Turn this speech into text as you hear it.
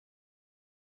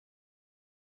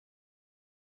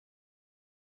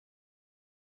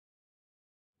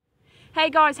Hey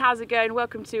guys, how's it going?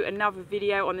 Welcome to another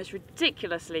video on this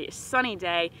ridiculously sunny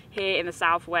day here in the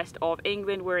southwest of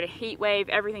England. We're in a heat wave,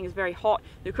 everything is very hot,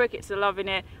 the crickets are loving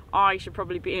it. I should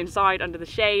probably be inside under the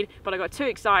shade, but I got too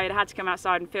excited, I had to come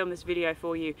outside and film this video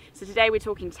for you. So today we're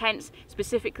talking tents.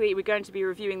 Specifically, we're going to be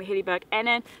reviewing the Hilleberg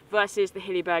Enan versus the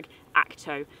Hilleberg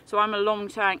Akto. So I'm a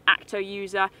long-term Akto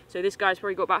user, so this guy's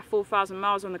probably got about 4,000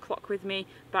 miles on the clock with me,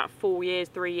 about 3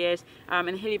 years. And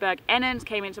the Hilleberg Enans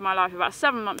came into my life about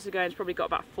 7 months ago and it's probably got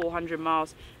about 400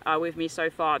 miles with me so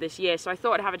far this year. So I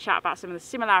thought I'd have a chat about some of the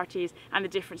similarities and the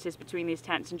differences between these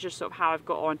tents and just sort of how I've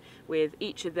got on with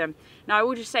each of them. Now I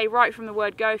will just say right from the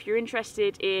word go, if you're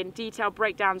interested in detailed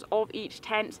breakdowns of each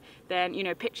tent, then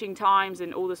pitching times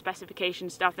and all the specification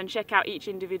stuff, then check out each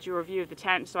individual review of the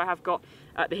tent. So I have got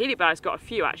the Hilleberg's got a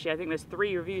few actually. I think there's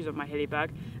 3 reviews of my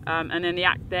Hilleberg, and then the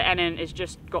Enan has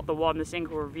just got the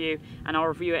single review, and I'll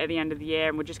review it at the end of the year,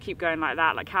 and we'll just keep going like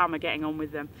that. Like, how am I getting on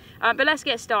with them? But let's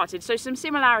get started. So some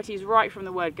similarities right from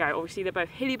the word go. Obviously they're both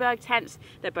Hilleberg tents,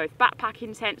 they're both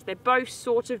backpacking tents, they're both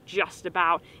sort of just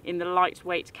about in the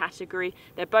lightweight category.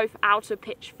 They're both outer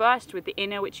pitch first with the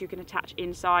inner which you can attach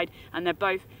inside, and they're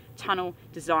both tunnel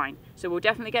design. So we'll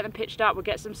definitely get them pitched up, we'll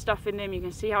get some stuff in them, you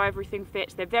can see how everything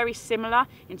fits. They're very similar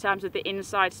in terms of the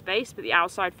inside space, but the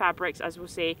outside fabrics, as we'll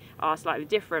see, are slightly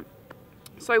different.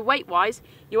 So weight wise,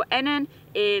 your Enan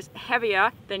is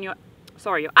heavier than your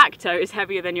Akto is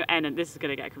heavier than your Enan. This is going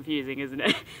to get confusing, isn't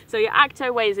it? So your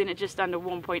Akto weighs in at just under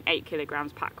 1.8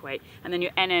 kilograms pack weight, and then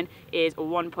your Enan is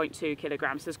 1.2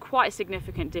 kilograms. So there's quite a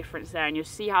significant difference there, and you'll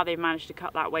see how they've managed to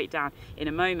cut that weight down in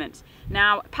a moment.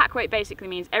 Now, pack weight basically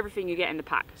means everything you get in the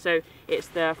pack. So it's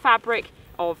the fabric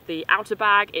of the outer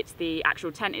bag, it's the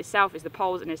actual tent itself, it's the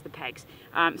poles, and it's the pegs.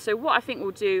 So what I think we'll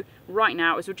do right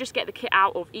now is we'll just get the kit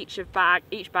out of each bag,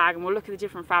 and we'll look at the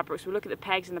different fabrics, we'll look at the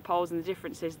pegs and the poles and the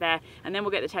differences there, and then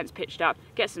we'll get the tents pitched up,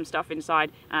 get some stuff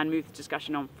inside, and move the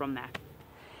discussion on from there.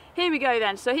 Here we go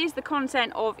then. So here's the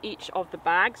content of each of the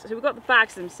bags. So we've got the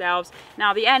bags themselves.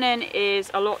 Now the Enan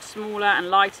is a lot smaller and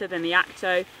lighter than the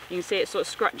Akto. You can see it sort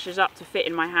of scrunches up to fit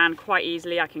in my hand quite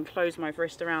easily. I can close my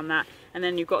wrist around that. And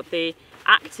then you've got the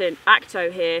Akto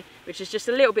here, which is just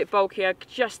a little bit bulkier,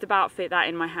 just about fit that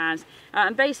in my hands.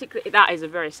 And basically, that is a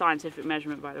very scientific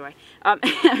measurement, by the way.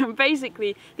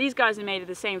 Basically, these guys are made of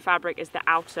the same fabric as the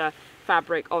outer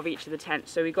fabric of each of the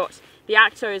tents. So we got the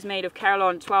Akto is made of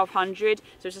Canon 1200,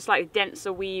 so it's a slightly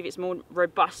denser weave, it's more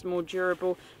robust, more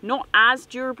durable. Not as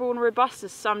durable and robust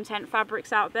as some tent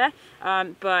fabrics out there,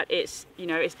 but it's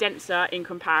it's denser in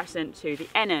comparison to the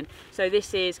Enan. So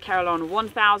this is Canon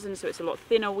 1000, so it's a lot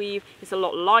thinner weave, it's a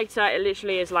lot lighter. It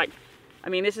literally is like, I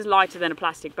mean, this is lighter than a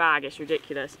plastic bag. It's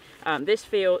ridiculous. This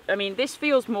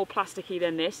feels more plasticky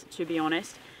than this, to be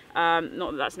honest.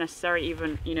 Not that that's necessary,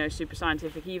 even super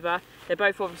scientific either. They're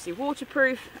both obviously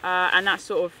waterproof, and that's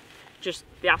sort of just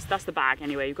that's the bag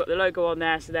anyway. You've got the logo on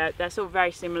there, so they're sort of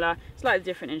very similar, slightly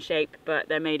different in shape, but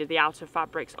they're made of the outer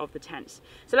fabrics of the tents.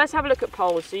 So let's have a look at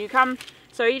poles.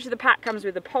 So each of the pack comes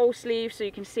with a pole sleeve, so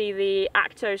you can see the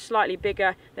Akto is slightly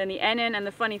bigger than the Enan, and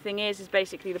the funny thing is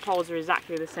basically the poles are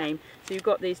exactly the same. So you've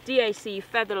got these DAC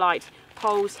Featherlight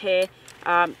poles here.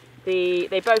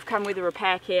 They both come with a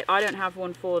repair kit. I don't have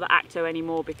one for the Akto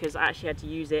anymore because I actually had to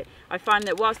use it. I find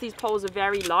that whilst these poles are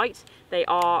very light, they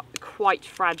are quite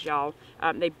fragile.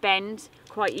 They bend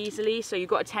quite easily, so you've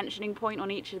got a tensioning point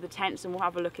on each of the tents, and we'll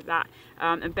have a look at that.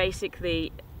 And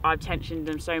basically, I've tensioned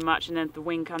them so much, and then the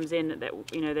wind comes in that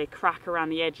they crack around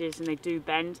the edges and they do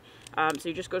bend. So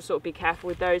you just got to sort of be careful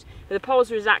with those. But the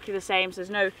poles are exactly the same, so there's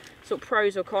no sort of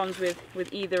pros or cons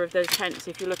with either of those tents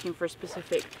if you're looking for a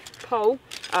specific pole.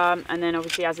 And then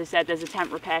obviously, as I said, there's a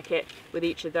tent repair kit with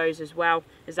each of those as well,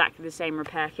 exactly the same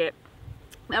repair kit.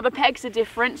 Now the pegs are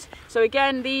different. So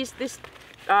again, these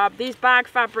bag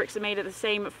fabrics are made of the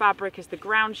same fabric as the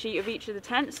ground sheet of each of the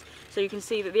tents. So you can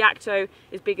see that the Akto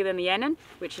is bigger than the Enan,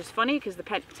 which is funny because the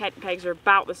tent pegs are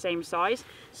about the same size.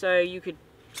 So you could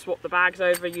swap the bags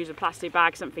over, use a plastic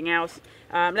bag, something else.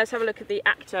 Let's have a look at the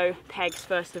Akto pegs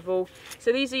first of all.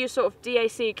 So these are your sort of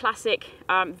DAC classic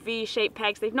V-shaped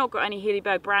pegs. They've not got any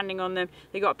Hilleberg branding on them.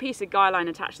 They've got a piece of guy line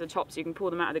attached to the top so you can pull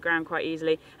them out of the ground quite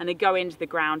easily, and they go into the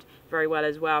ground very well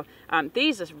as well.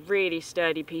 These are really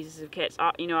sturdy pieces of kits.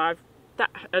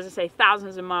 As I say,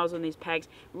 thousands of miles on these pegs.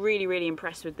 Really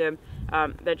impressed with them.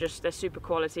 They're super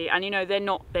quality, and they're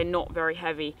not very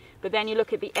heavy. But then you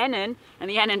look at the Enan, and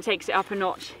the Enan takes it up a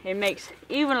notch. It makes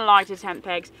even lighter tent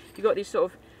pegs. You've got these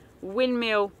sort of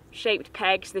windmill shaped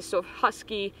pegs, this sort of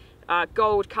husky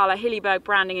gold colour, Hilleberg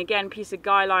branding again, piece of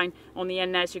guy line on the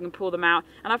end there so you can pull them out.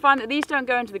 And I find that these don't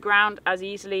go into the ground as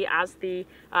easily as the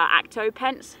Akto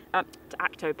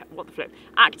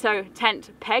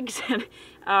tent pegs,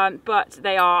 but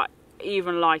they are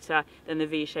even lighter than the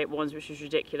V-shaped ones, which is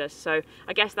ridiculous. So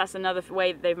I guess that's another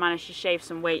way that they've managed to shave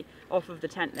some weight off of the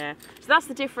tent there. So that's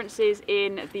the differences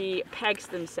in the pegs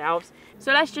themselves.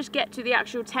 So let's just get to the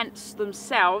actual tents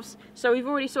themselves. So we've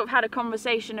already sort of had a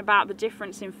conversation about the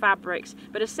difference in fabrics,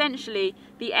 but essentially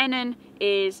the Enan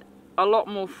is a lot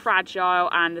more fragile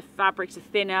and the fabrics are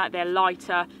thinner, they're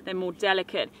lighter, they're more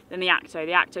delicate than the Akto.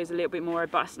 The Akto is a little bit more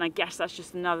robust, and I guess that's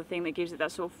just another thing that gives it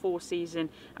that sort of 4-season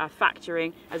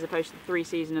factoring as opposed to the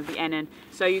 3-season of the Enan.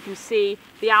 So you can see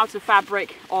the outer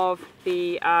fabric of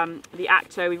the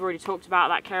Akto, we've already talked about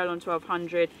that. Canon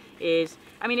 1200 is,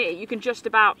 I mean,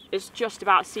 it's just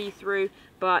about see-through,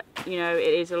 but you know,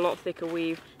 it is a lot thicker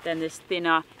weave than this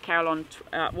thinner Canon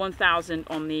 1000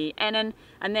 on the Enan.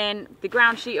 And then the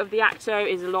ground sheet of the Akto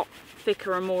is a lot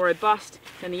thicker and more robust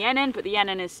than the Enan, but the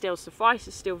Enan is still suffice,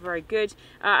 it's still very good.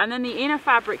 And then the inner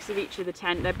fabrics of each of the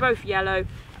tent, they're both yellow,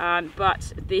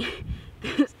 but the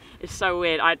it's so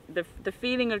weird. The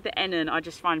feeling of the Enan I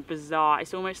just find bizarre.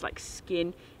 It's almost like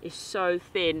skin is so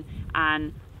thin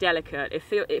and delicate.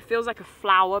 It feels like a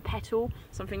flower petal,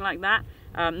 something like that.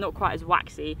 Not quite as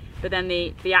waxy, but then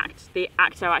the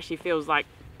Akto actually feels like,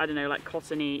 I don't know, like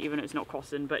cottony, even though it's not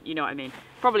cotton, but you know what I mean.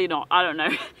 Probably not, I don't know.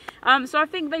 So I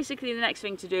think basically the next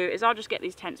thing to do is I'll just get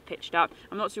these tents pitched up.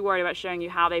 I'm not too worried about showing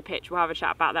you how they pitch. We'll have a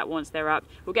chat about that once they're up.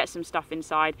 We'll get some stuff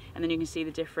inside, and then you can see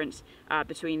the difference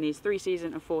between these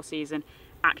 3-season and 4-season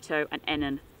Akto and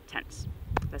Enan tents.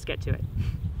 Let's get to it.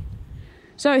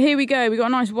 So here we go, we've got a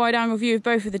nice wide angle view of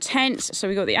both of the tents. So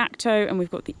we've got the Akto and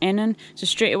we've got the Enan. So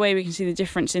straight away we can see the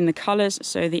difference in the colours.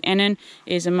 So the Enan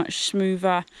is a much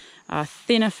smoother,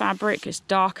 thinner fabric, it's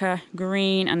darker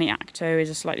green, and the Akto is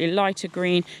a slightly lighter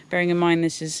green. Bearing in mind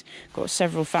this has got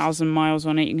several thousand miles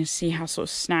on it, you can see how sort of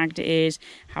snagged it is,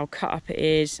 how cut up it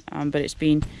is, but it's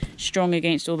been strong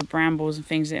against all the brambles and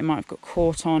things that it might have got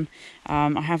caught on.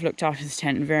 I have looked after this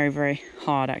tent very, very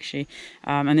hard actually,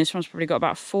 and this one's probably got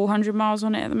about 400 miles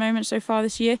on it at the moment so far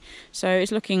this year, so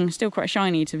it's looking still quite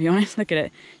shiny, to be honest. Look at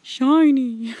it,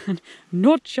 shiny,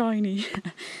 not shiny.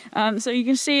 So you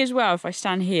can see as well, if I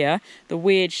stand here, the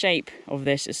weird shape of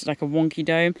this, it's like a wonky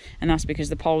dome, and that's because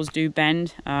the poles do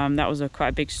bend. That was quite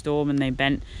a big storm and they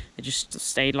bent, they just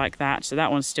stayed like that, so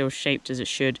that one's still shaped as it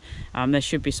should. There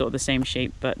should be sort of the same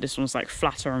shape, but this one's like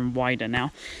flatter and wider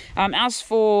now. As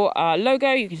for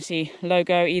logo, you can see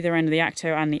logo either end of the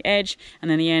Akto and the edge, and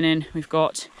then the Enan we've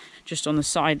got just on the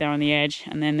side there on the edge,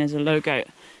 and then there's a logo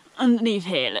underneath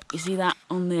here. Look, you see that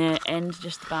on the end,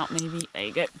 just about, maybe. There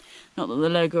you go. Not that the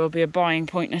logo will be a buying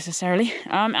point necessarily.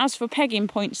 As for pegging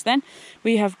points then,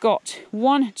 we have got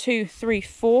 1, 2, 3,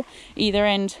 4 either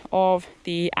end of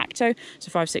the Akto, so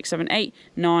 5, 6, 7, 8,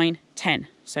 9, 10,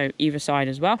 so either side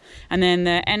as well. And then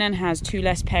the Enan has 2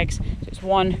 less pegs, so it's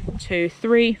 1, 2,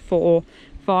 3, 4,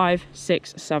 5,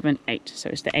 6, 7, 8. So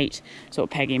it's the 8 sort of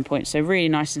pegging points. So really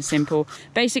nice and simple.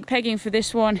 Basic pegging for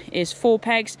this one is 4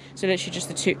 pegs. So literally just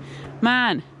the 2.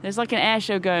 Man, there's like an air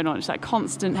show going on. It's like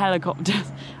constant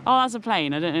helicopters. Oh, that's a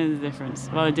plane. I don't know the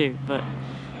difference. Well, I do, but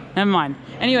never mind.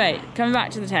 Anyway, coming back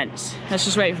to the tents. Let's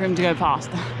just wait for him to go past.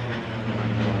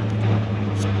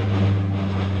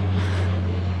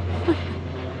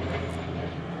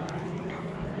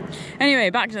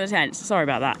 Anyway, back to the tents. Sorry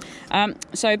about that.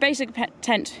 So basic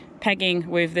tent pegging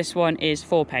with this one is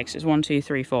 4 pegs. It's 1, 2,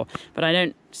 3, 4. But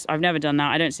I've never done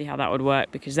that. I don't see how that would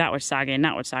work, because that would sag in,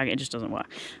 that would sag in. It just doesn't work.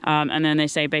 And then they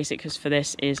say basic for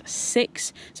this is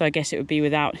 6. So I guess it would be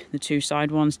without the 2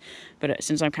 side ones. But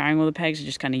since I'm carrying all the pegs, I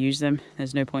just kind of use them.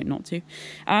 There's no point not to.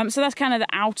 So that's kind of the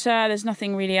outer. There's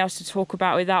nothing really else to talk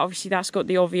about with that. Obviously, that's got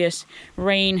the obvious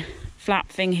rain flap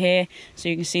thing here, so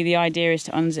you can see the idea is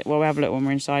to unzip, well, we have a look when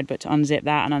we're inside, but to unzip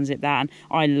that and unzip that, and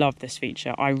I love this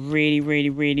feature. I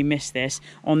really miss this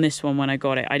on this one when I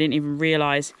got it. I didn't even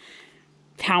realize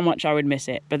how much I would miss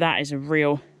it, but that is a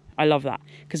real, I love that,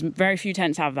 because very few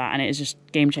tents have that, and it is just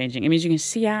game changing. It means you can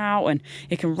see out and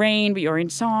it can rain, but you're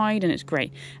inside, and it's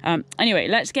great. Anyway,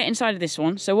 let's get inside of this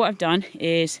one. So what I've done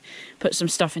is put some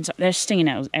stuff inside. There's stinging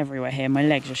nettles everywhere here. My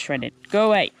legs are shredded. Go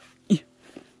away.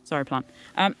 Sorry, plant.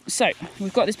 So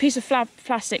we've got this piece of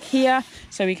plastic here,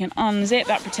 so we can unzip.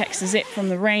 That protects the zip from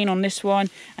the rain on this one.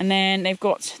 And then they've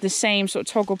got the same sort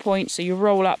of toggle point, so you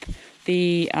roll up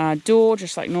the door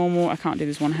just like normal. I can't do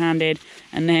this one-handed.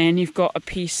 And then you've got a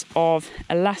piece of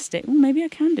elastic. Oh, maybe I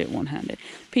can do it one-handed.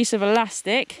 Piece of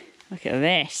elastic. Look at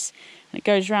this. And it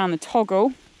goes around the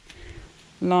toggle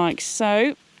like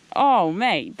so. Oh,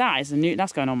 mate,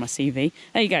 that's going on my CV.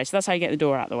 There you go. So that's how you get the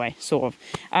door out of the way, sort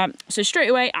of. So straight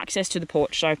away, access to the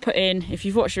porch. So I've put in, if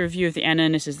you've watched a review of the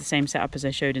Enan, this is the same setup as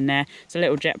I showed in there. It's a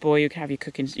little jet boy. You can have your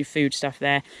cooking, your food stuff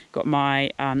there. Got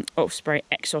my Osprey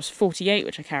Exos 48,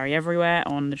 which I carry everywhere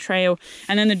on the trail.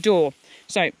 And then the door.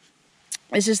 So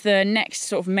this is the next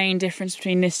sort of main difference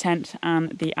between this tent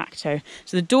and the Akto.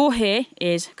 So the door here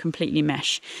is completely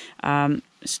mesh.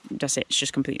 That's it, it's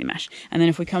just completely mesh. And then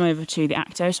if we come over to the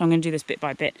Akto, so I'm going to do this bit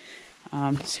by bit.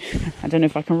 I don't know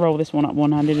if I can roll this one up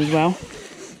one-handed as well.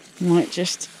 Might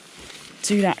just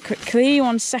do that quickly,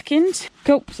 1 second.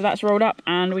 Cool, so that's rolled up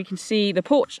and we can see the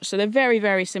porch. So they're very,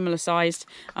 very similar sized.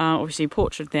 Obviously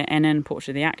porch of the Enan, porch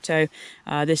of the Akto.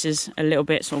 This is a little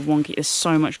bit sort of wonky. There's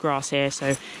so much grass here,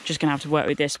 so just gonna have to work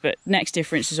with this. But next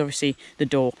difference is obviously the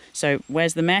door. So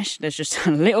where's the mesh? There's just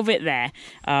a little bit there.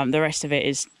 The rest of it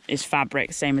is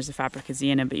fabric, same as the fabric as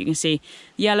the Enan, but you can see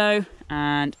yellow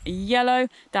and yellow.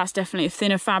 That's definitely a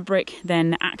thinner fabric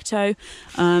than the Akto.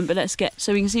 But let's get,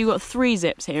 so we can see you've got 3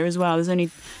 zips here as well. There's only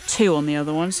 2 on the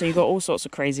other one, so you've got all sorts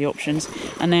of crazy options.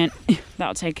 And then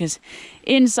that'll take us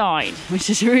inside, which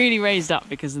is really raised up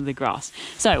because of the grass.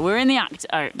 So we're in the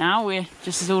Akto now. We're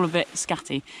just, it's all a bit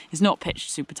scatty. It's not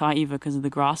pitched super tight either because of the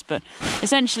grass, but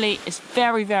essentially it's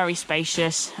very, very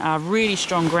spacious. Really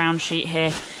strong ground sheet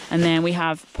here. And then we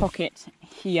have pocket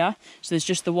here, so there's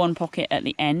just the one pocket at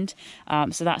the end.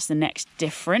 So that's the next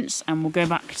difference. And we'll go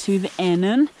back to the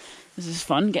Enan. This is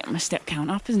fun, getting my step count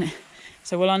up, isn't it?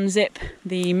 So we'll unzip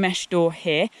the mesh door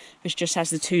here, which just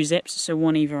has the 2 zips, so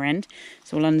one either end.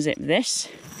 So we'll unzip this.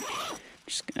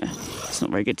 It's not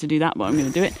very good to do that, but I'm going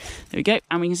to do it. There we go.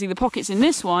 And we can see the pockets in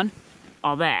this one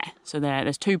are there. So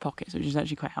there's 2 pockets, which is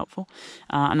actually quite helpful.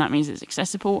 And that means it's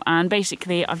accessible. And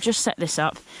basically, I've just set this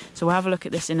up. So we'll have a look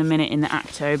at this in a minute in the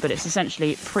Akto, but it's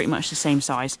essentially pretty much the same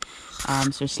size.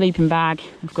 So sleeping bag,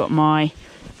 I've got my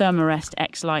Thermarest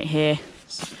X Lite here.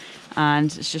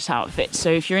 And it's just how it fits. So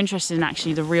if you're interested in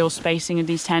actually the real spacing of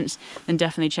these tents, then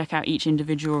definitely check out each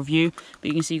individual review. But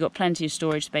you can see you've got plenty of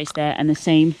storage space there, and the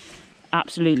same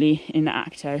absolutely in the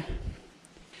Akto.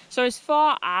 So as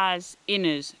far as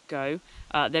inners go,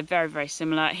 they're very, very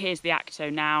similar. Here's the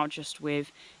Akto now, just with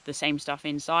the same stuff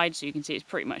inside. So you can see it's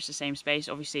pretty much the same space.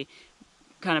 Obviously,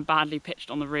 kind of badly pitched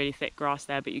on the really thick grass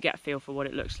there, but you get a feel for what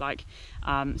it looks like.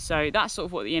 So that's sort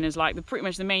of what the Enan is like. Pretty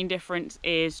much the main difference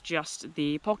is just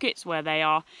the pockets where they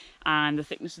are and the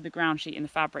thickness of the ground sheet and the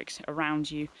fabrics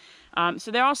around you. So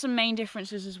there are some main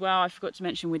differences as well. I forgot to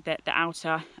mention with the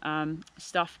outer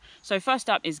stuff. So first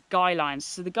up is guy lines.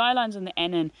 So the guy lines on the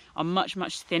Enan are much,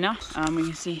 much thinner. We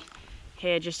can see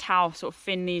here just how sort of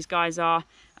thin these guys are.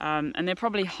 And they're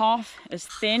probably half as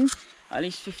thin, at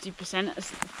least 50% as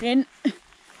thin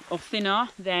or thinner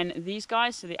than these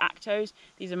guys. So the Aktos,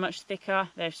 these are much thicker.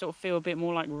 They sort of feel a bit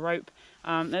more like rope.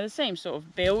 They're the same sort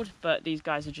of build, but these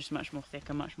guys are just much more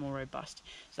thicker, much more robust.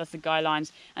 So that's the guy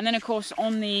lines. And then of course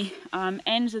on the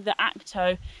ends of the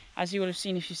Akto, as you will have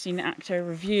seen if you've seen the Akto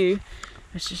review,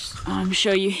 let's just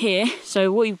show you here.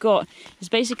 So what you've got is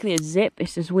basically a zip.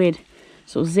 It's this weird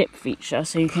sort of zip feature,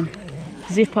 so you can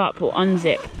zip up or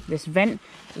unzip this vent.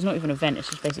 It's not even a vent, it's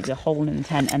just basically a hole in the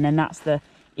tent, and then that's the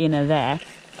inner there.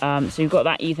 So you've got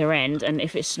that either end, and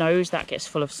if it snows, that gets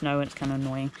full of snow and it's kind of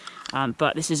annoying.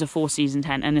 But this is a 4-season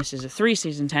tent and this is a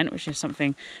 3-season tent, which is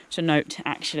something to note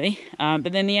actually.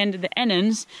 But then the end of the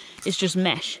Enans is just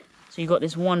mesh. So you've got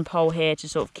this one pole here to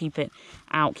sort of keep it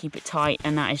out, keep it tight,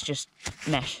 and that is just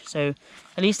mesh. So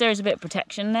at least there is a bit of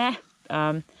protection there.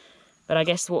 But I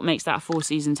guess what makes that a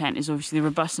 4-season tent is obviously the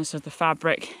robustness of the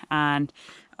fabric and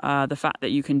the fact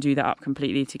that you can do that up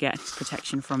completely to get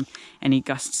protection from any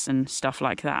gusts and stuff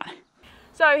like that.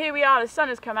 So here we are, the sun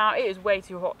has come out. It is way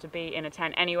too hot to be in a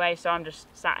tent anyway, so I'm just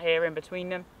sat here in between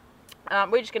them.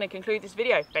 We're just going to conclude this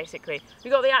video basically. We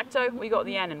got the Akto, we got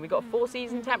the Enan, we got a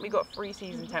 4-season tent, we got a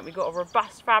 3-season tent, we got a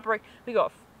robust fabric, we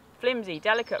got a flimsy,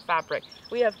 delicate fabric.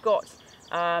 We have got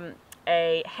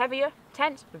a heavier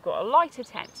tent, we've got a lighter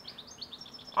tent.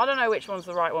 I don't know which one's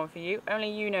the right one for you, only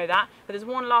you know that. But there's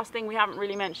one last thing we haven't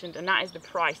really mentioned, and that is the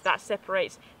price. That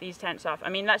separates these tents off. I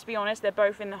mean, let's be honest, they're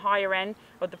both in the higher end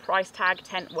of the price tag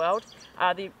tent world.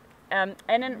 The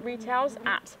Enan retails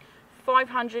at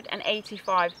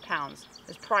 £585.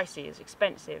 It's pricey, it's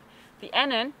expensive. The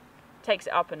Enan takes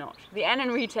it up a notch. The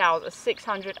Enan retails at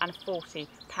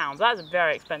 £640. That is a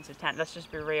very expensive tent, let's just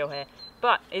be real here.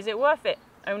 But is it worth it?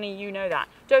 Only you know that.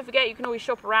 Don't forget, you can always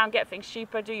shop around, get things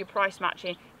cheaper, do your price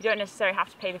matching. You don't necessarily have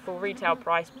to pay the full retail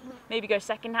price. Maybe go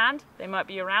second hand, they might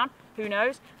be around, who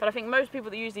knows. But I think most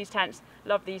people that use these tents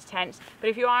love these tents.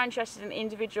 But if you are interested in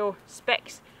individual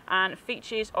specs and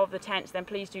features of the tents, then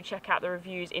please do check out the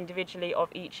reviews individually of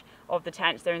each of the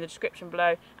tents. They're in the description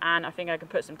below, and I think I can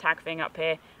put some tag thing up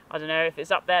here. I don't know, if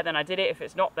it's up there then I did it, if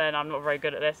it's not then I'm not very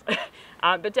good at this.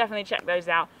 But definitely check those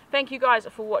out. Thank you guys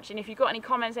for watching. If you've got any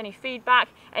comments, any feedback,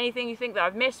 anything you think that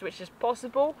I've missed, which is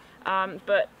possible,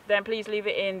 but then please leave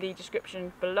it in the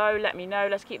description below. Let me know.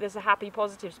 Let's keep this a happy,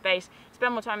 positive space.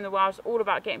 Spend more time in the wild. It's all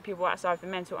about getting people outside for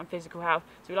mental and physical health,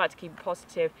 so we like to keep it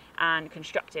positive and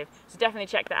constructive. So definitely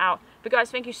check that out. But guys,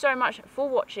 thank you so much for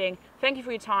watching. Thank you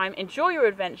for your time. Enjoy your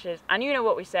adventures, and you know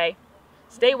what we say,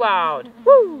 stay wild.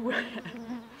 Woo!